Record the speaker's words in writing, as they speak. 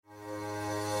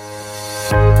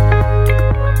You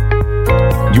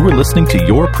are listening to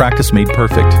Your Practice Made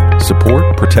Perfect.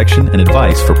 Support, protection, and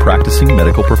advice for practicing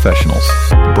medical professionals.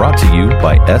 Brought to you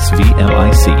by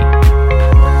SVMIC.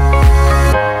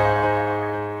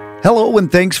 Hello,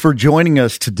 and thanks for joining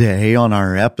us today on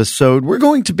our episode. We're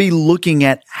going to be looking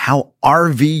at how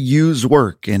RVUs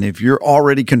work. And if you're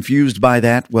already confused by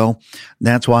that, well,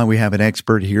 that's why we have an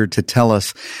expert here to tell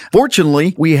us.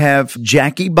 Fortunately, we have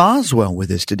Jackie Boswell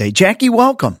with us today. Jackie,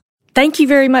 welcome. Thank you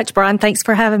very much, Brian. Thanks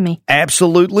for having me.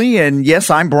 Absolutely. And yes,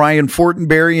 I'm Brian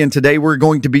Fortenberry, and today we're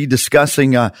going to be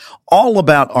discussing all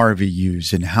about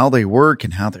RVUs and how they work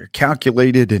and how they're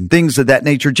calculated and things of that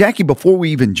nature. Jackie, before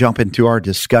we even jump into our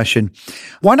discussion,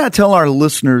 why not tell our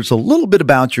listeners a little bit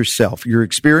about yourself, your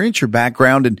experience, your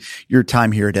background, and your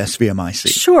time here at SVMIC?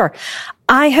 Sure.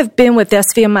 I have been with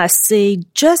SVMIC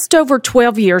just over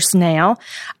 12 years now.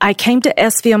 I came to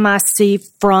SVMIC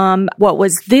from what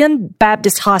was then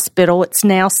Baptist Hospital. It's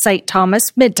now St.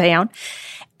 Thomas Midtown.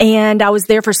 And I was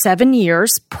there for 7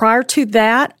 years. Prior to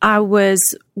that, I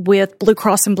was with Blue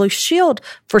Cross and Blue Shield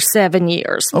for 7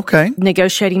 years. Okay.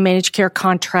 Negotiating managed care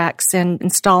contracts and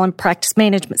installing practice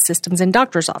management systems in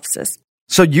doctors' offices.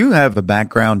 So you have a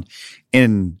background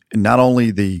in not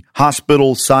only the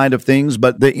hospital side of things,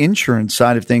 but the insurance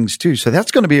side of things too. So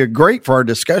that's going to be great for our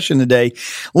discussion today.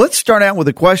 Let's start out with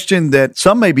a question that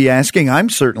some may be asking. I'm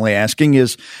certainly asking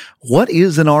is, what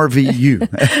is an RVU?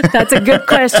 That's a good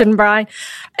question, Brian.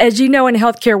 As you know, in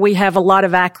healthcare, we have a lot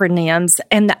of acronyms,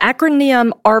 and the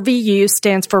acronym RVU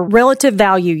stands for Relative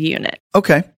Value Unit.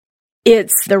 Okay.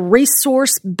 It's the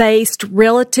resource-based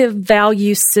relative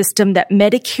value system that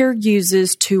Medicare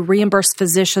uses to reimburse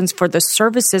physicians for the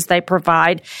services they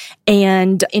provide,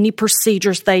 and any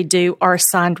procedures they do are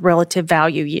assigned relative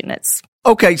value units.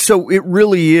 Okay, so it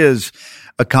really is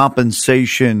a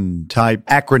compensation type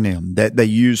acronym that they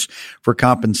use for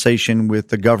compensation with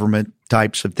the government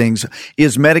types of things.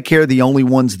 Is Medicare the only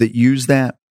ones that use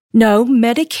that? No,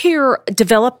 Medicare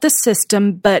developed the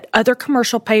system, but other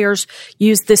commercial payers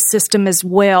use this system as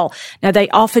well. Now, they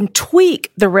often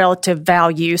tweak the relative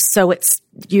value, so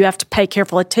you have to pay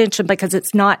careful attention because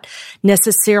it's not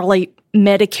necessarily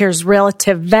Medicare's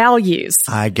relative values.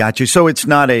 I got you. So it's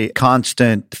not a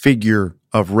constant figure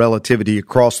of relativity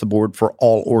across the board for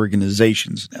all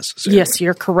organizations necessarily. Yes,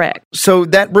 you're correct. So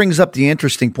that brings up the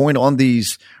interesting point on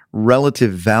these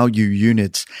relative value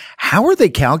units. How are they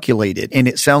calculated? And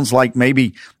it sounds like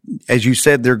maybe, as you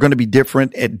said, they're going to be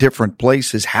different at different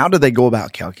places. How do they go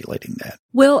about calculating that?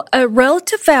 Well, a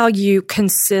relative value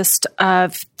consists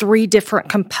of three different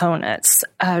components.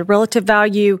 A relative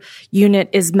value unit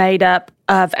is made up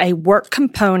of a work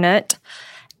component,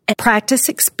 a practice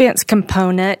expense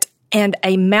component, and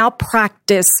a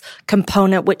malpractice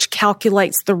component, which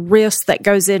calculates the risk that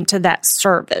goes into that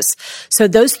service. So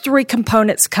those three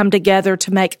components come together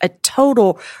to make a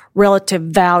total relative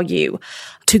value.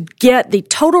 To get the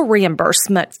total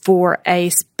reimbursement for a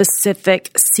specific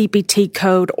CPT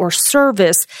code or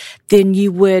service, then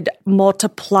you would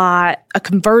multiply a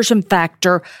conversion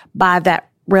factor by that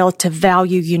relative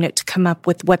value unit to come up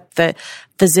with what the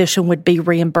physician would be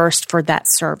reimbursed for that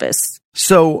service.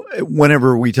 So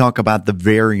whenever we talk about the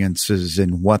variances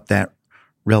and what that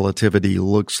relativity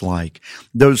looks like,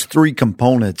 those three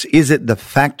components, is it the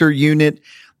factor unit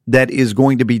that is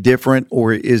going to be different,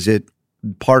 or is it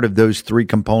part of those three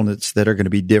components that are going to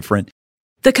be different?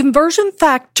 The conversion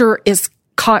factor is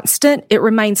constant. It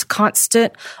remains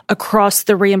constant across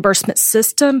the reimbursement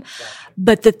system,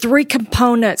 but the three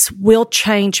components will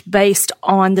change based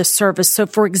on the service. So,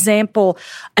 for example,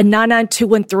 a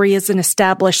 99213 is an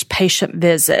established patient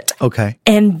visit. Okay.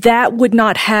 And that would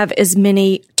not have as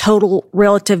many total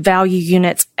relative value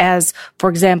units as, for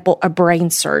example, a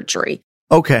brain surgery.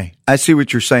 Okay. I see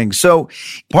what you're saying. So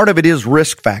part of it is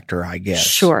risk factor, I guess.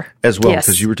 Sure. As well, yes.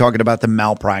 because you were talking about the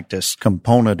malpractice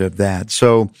component of that.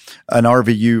 So an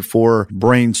RVU for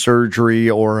brain surgery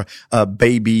or a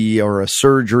baby or a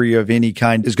surgery of any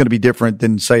kind is going to be different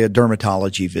than, say, a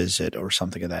dermatology visit or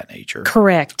something of that nature.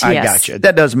 Correct. I yes. gotcha.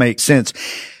 That does make sense.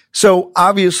 So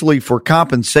obviously for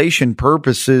compensation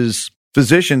purposes,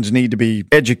 physicians need to be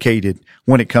educated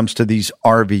when it comes to these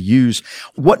RVUs.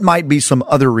 What might be some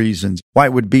other reasons why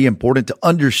it would be important to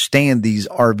understand these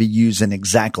RVUs and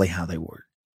exactly how they work?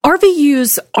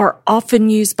 RVUs are often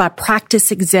used by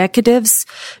practice executives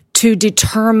to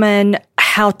determine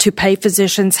how to pay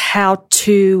physicians, how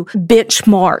to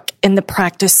benchmark in the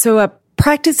practice. So a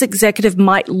practice executive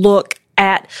might look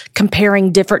at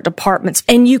comparing different departments.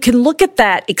 And you can look at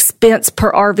that expense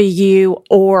per RVU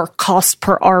or cost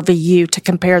per RVU to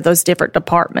compare those different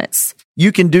departments.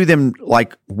 You can do them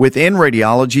like within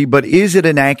radiology, but is it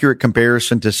an accurate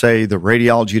comparison to say the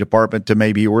radiology department to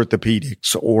maybe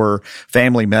orthopedics or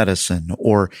family medicine,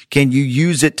 or can you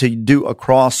use it to do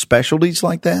across specialties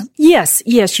like that? Yes,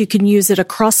 you can use it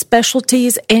across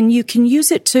specialties, and you can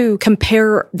use it to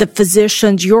compare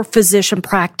your physician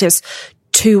practice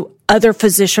to other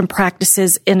physician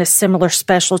practices in a similar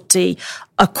specialty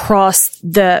across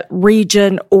the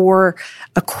region or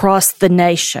across the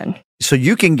nation. So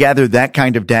you can gather that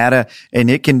kind of data,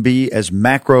 and it can be as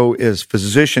macro as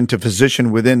physician to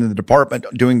physician within the department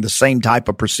doing the same type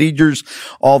of procedures,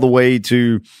 all the way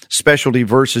to specialty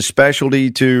versus specialty,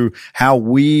 to how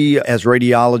we as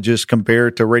radiologists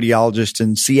compare to radiologists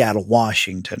in Seattle,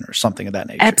 Washington, or something of that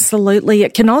nature. Absolutely.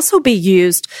 It can also be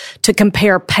used to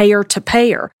compare payer to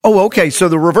payer. Oh, okay. So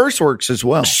the reverse works as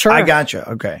well. Sure. I gotcha.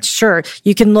 Okay. Sure.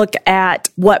 You can look at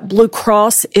what Blue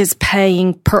Cross is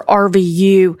paying per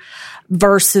RVU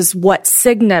versus what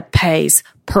Cigna pays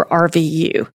per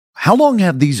RVU. How long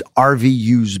have these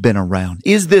RVUs been around?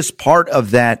 Is this part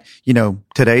of that,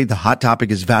 today the hot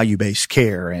topic is value-based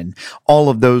care and all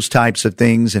of those types of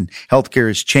things, and healthcare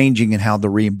is changing and how the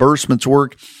reimbursements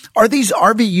work. Are these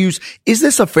RVUs, is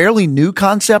this a fairly new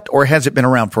concept, or has it been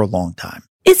around for a long time?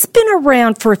 It's been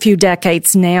around for a few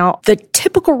decades now. The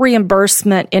typical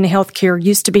reimbursement in healthcare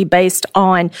used to be based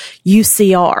on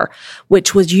UCR,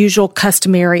 which was usual,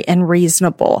 customary, and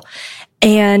reasonable.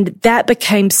 And that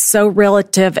became so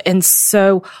relative and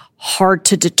so hard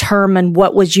to determine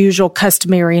what was usual,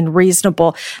 customary, and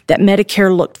reasonable that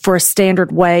Medicare looked for a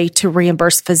standard way to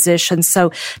reimburse physicians.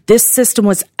 So this system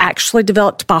was actually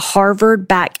developed by Harvard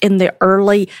back in the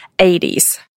early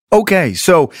 80s. Okay,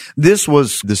 so this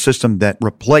was the system that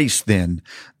replaced then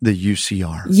the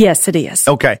UCR. Yes, it is.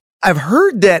 Okay. I've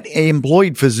heard that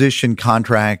employed physician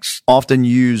contracts often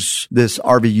use this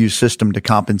RVU system to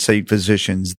compensate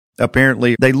physicians.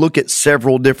 Apparently, they look at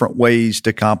several different ways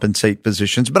to compensate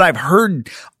physicians, but I've heard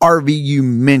RVU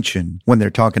mentioned when they're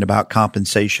talking about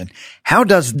compensation. How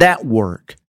does that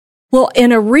work? Well,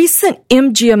 in a recent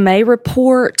MGMA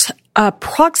report,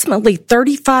 approximately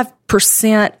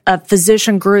 35% of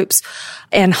physician groups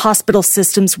and hospital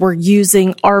systems were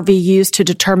using RVUs to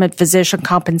determine physician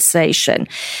compensation.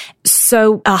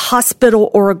 So a hospital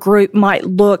or a group might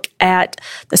look at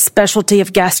the specialty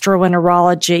of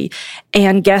gastroenterology,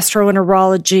 and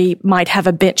gastroenterology might have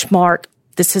a benchmark.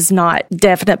 This is not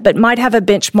definite, but might have a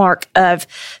benchmark of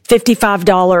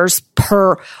 $55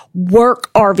 per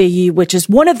work RVU, which is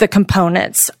one of the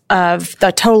components of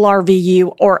the total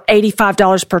RVU, or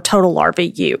 $85 per total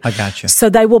RVU. I gotcha. So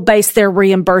they will base their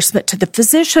reimbursement to the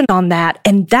physician on that,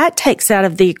 and that takes out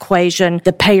of the equation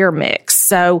the payer mix.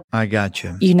 So I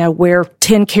gotcha. Where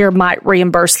TennCare might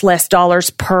reimburse less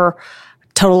dollars per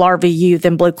total RVU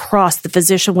than Blue Cross, the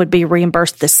physician would be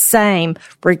reimbursed the same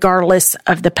regardless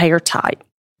of the payer type.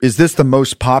 Is this the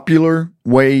most popular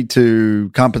way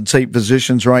to compensate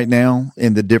physicians right now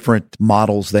in the different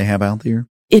models they have out there?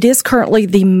 It is currently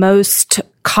the most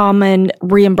common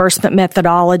reimbursement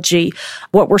methodology.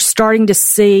 What we're starting to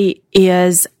see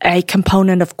is a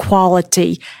component of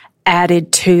quality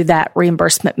added to that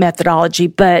reimbursement methodology.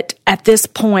 But at this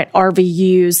point,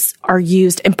 RVUs are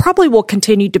used and probably will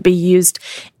continue to be used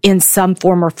in some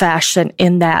form or fashion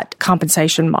in that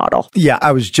compensation model. Yeah,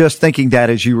 I was just thinking that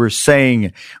as you were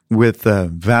saying, with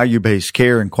value-based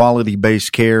care and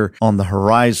quality-based care on the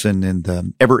horizon and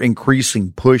the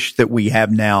ever-increasing push that we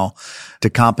have now to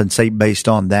compensate based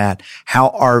on that, how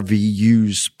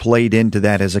RVUs played into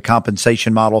that as a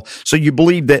compensation model. So you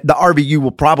believe that the RVU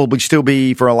will probably still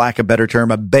be, for a lack of a better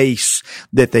term, a base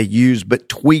that they use, but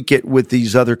tweak it with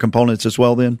these other components as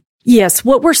well then? Yes,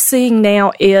 what we're seeing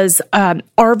now is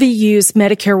RVUs,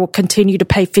 Medicare will continue to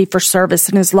pay fee-for-service,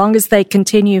 and as long as they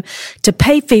continue to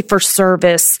pay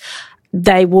fee-for-service,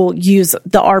 they will use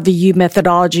the RVU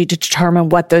methodology to determine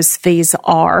what those fees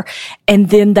are, and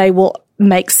then they will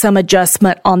make some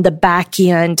adjustment on the back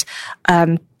end,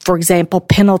 for example,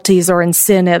 penalties or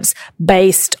incentives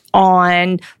based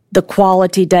on the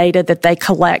quality data that they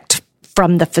collect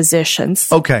from the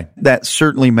physicians. Okay, that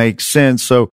certainly makes sense.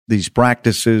 So these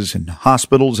practices and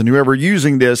hospitals and whoever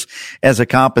using this as a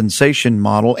compensation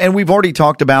model, and we've already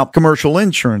talked about commercial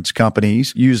insurance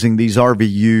companies using these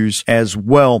RVUs as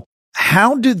well.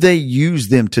 How do they use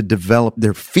them to develop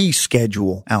their fee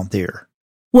schedule out there?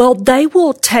 Well, they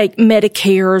will take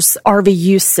Medicare's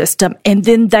RVU system and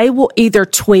then they will either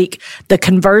tweak the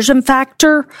conversion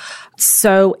factor.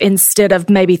 So instead of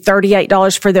maybe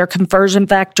 $38 for their conversion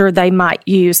factor, they might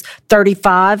use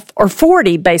 $35 or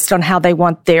 $40 based on how they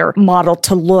want their model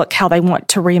to look, how they want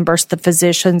to reimburse the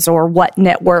physicians or what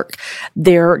network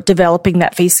they're developing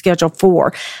that fee schedule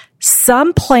for.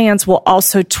 Some plans will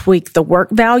also tweak the work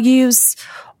values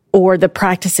or the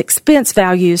practice expense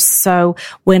values. So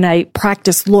when a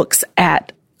practice looks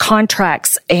at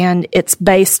contracts and it's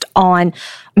based on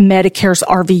Medicare's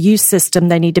RVU system,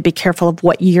 they need to be careful of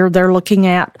what year they're looking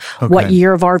at, what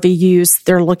year of RVUs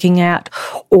they're looking at,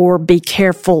 or be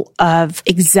careful of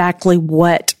exactly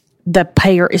what the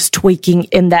payer is tweaking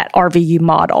in that RVU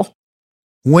model.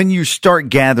 When you start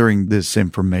gathering this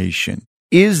information,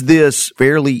 is this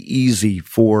fairly easy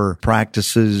for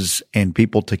practices and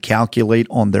people to calculate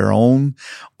on their own?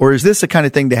 Or is this the kind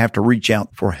of thing they have to reach out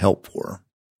for help for?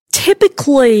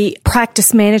 Typically,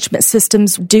 practice management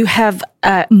systems do have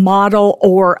a model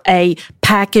or a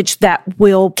package that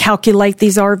will calculate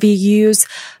these RVUs.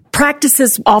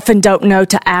 Practices often don't know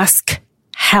to ask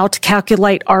how to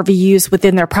calculate RVUs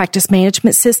within their practice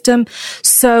management system.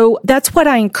 So that's what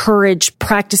I encourage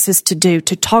practices to do,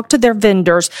 to talk to their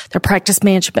vendors, their practice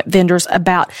management vendors,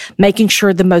 about making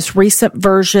sure the most recent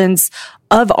versions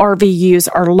of RVUs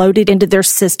are loaded into their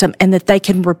system and that they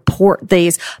can report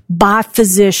these by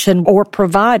physician or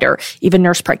provider, even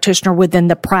nurse practitioner within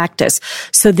the practice.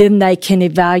 So then they can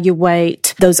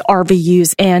evaluate those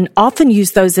RVUs and often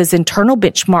use those as internal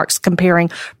benchmarks comparing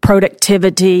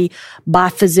productivity by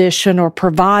physician or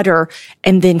provider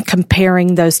and then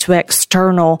comparing those to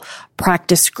external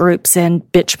practice groups and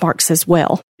benchmarks as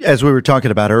well. As we were talking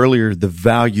about earlier, the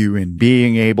value in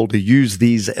being able to use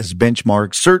these as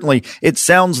benchmarks. Certainly, it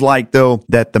sounds like, though,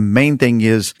 that the main thing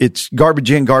is it's garbage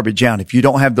in, garbage out. If you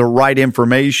don't have the right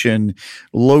information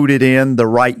loaded in the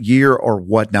right year or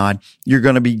whatnot, you're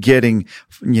going to be getting,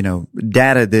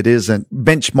 data that isn't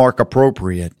benchmark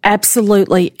appropriate.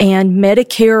 Absolutely. And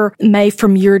Medicare may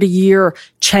from year to year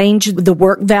change the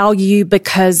work value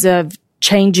because of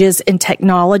changes in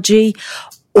technology,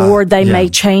 or they may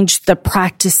change the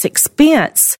practice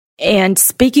expense. And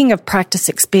speaking of practice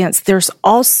expense, there's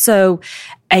also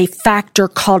a factor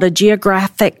called a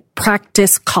geographic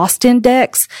practice cost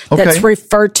index that's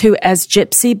referred to as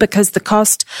GPCI because the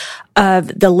cost of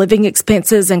the living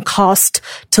expenses and cost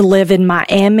to live in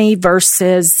Miami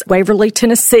versus Waverly,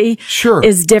 Tennessee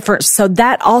is different. So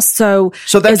that also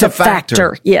is a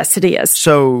factor. Yes, it is.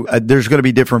 So there's going to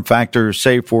be different factors,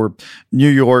 say for New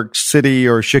York City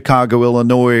or Chicago,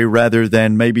 Illinois, rather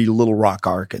than maybe Little Rock,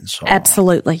 Arkansas.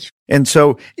 Absolutely. And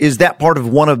so is that part of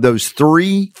one of those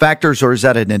three factors or is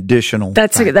that an additional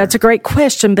factor? That's a great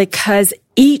question because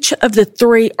each of the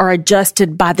three are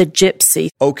adjusted by the GPCI.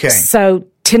 Okay. So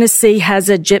Tennessee has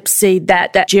a GPCI,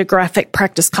 that geographic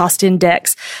practice cost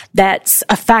index. That's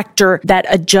a factor that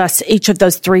adjusts each of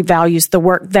those three values, the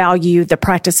work value, the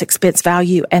practice expense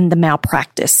value, and the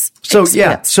malpractice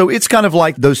expense. So it's kind of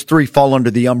like those three fall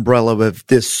under the umbrella of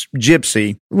this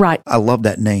GPCI. Right. I love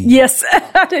that name. Yes,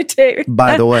 I do too.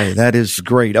 By the way, that is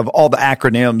great. Of all the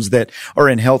acronyms that are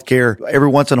in healthcare, every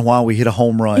once in a while we hit a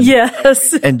home run.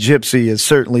 Yes. And GPCI is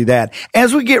certainly that.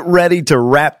 As we get ready to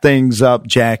wrap things up,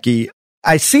 Jackie,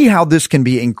 I see how this can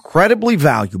be incredibly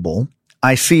valuable.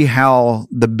 I see how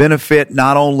the benefit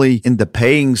not only in the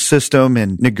paying system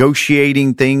and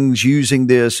negotiating things using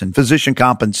this and physician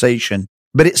compensation,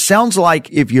 but it sounds like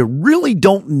if you really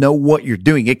don't know what you're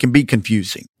doing, it can be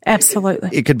confusing. Absolutely.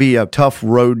 It could be a tough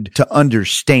road to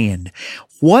understand.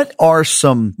 What are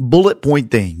some bullet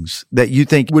point things that you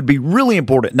think would be really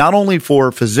important, not only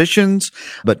for physicians,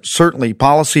 but certainly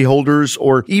policyholders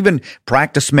or even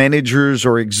practice managers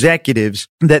or executives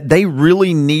that they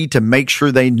really need to make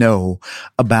sure they know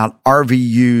about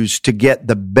RVUs to get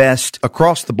the best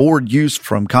across the board use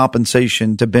from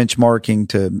compensation to benchmarking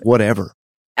to whatever?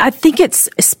 I think it's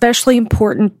especially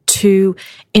important to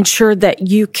ensure that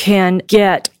you can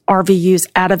get RVUs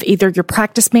out of either your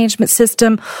practice management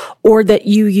system or that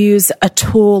you use a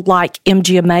tool like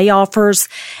MGMA offers.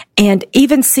 And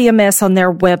even CMS on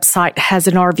their website has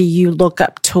an RVU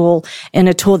lookup tool and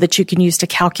a tool that you can use to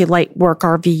calculate work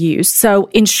RVUs. So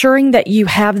ensuring that you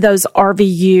have those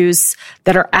RVUs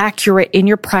that are accurate in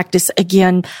your practice,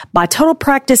 again, by total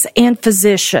practice and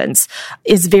physicians,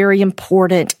 is very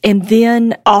important. And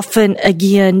then often,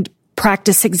 again,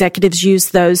 practice executives use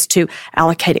those to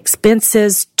allocate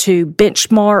expenses, to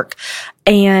benchmark,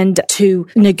 and to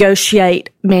negotiate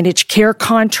managed care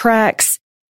contracts.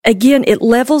 Again, it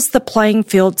levels the playing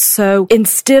field. So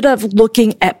instead of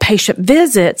looking at patient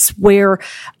visits where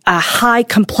a high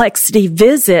complexity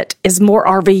visit is more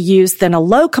RVUs than a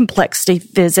low complexity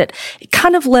visit, it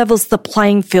kind of levels the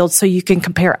playing field so you can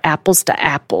compare apples to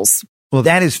apples. Well,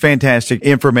 that is fantastic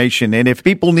information. And if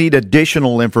people need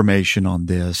additional information on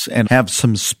this and have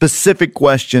some specific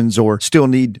questions or still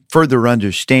need further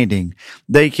understanding,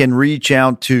 they can reach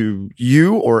out to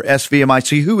you or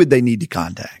SVMIC. Who would they need to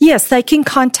contact? Yes, they can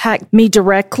contact me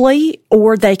directly,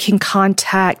 or they can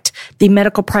contact the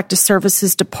Medical Practice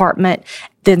Services Department.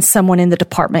 Then someone in the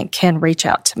department can reach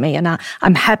out to me. And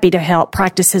I'm happy to help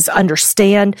practices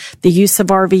understand the use of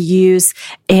RVUs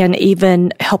and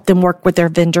even help them work with their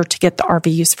vendor to get the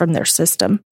RVUs from their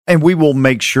system. And we will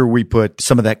make sure we put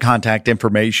some of that contact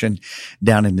information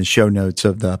down in the show notes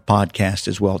of the podcast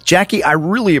as well. Jackie, I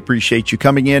really appreciate you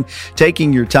coming in,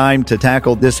 taking your time to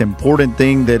tackle this important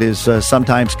thing that is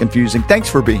sometimes confusing. Thanks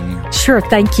for being here. Sure.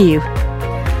 Thank you.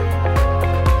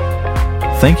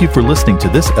 Thank you for listening to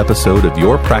this episode of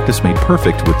Your Practice Made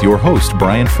Perfect with your host,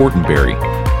 Brian Fortenberry.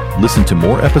 Listen to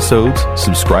more episodes,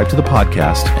 subscribe to the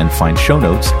podcast, and find show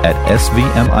notes at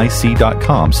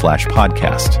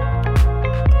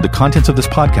svmic.com/podcast. The contents of this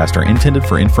podcast are intended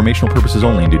for informational purposes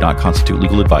only and do not constitute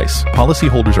legal advice.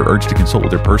 Policyholders are urged to consult with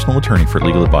their personal attorney for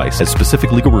legal advice, as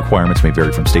specific legal requirements may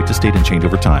vary from state to state and change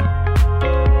over time.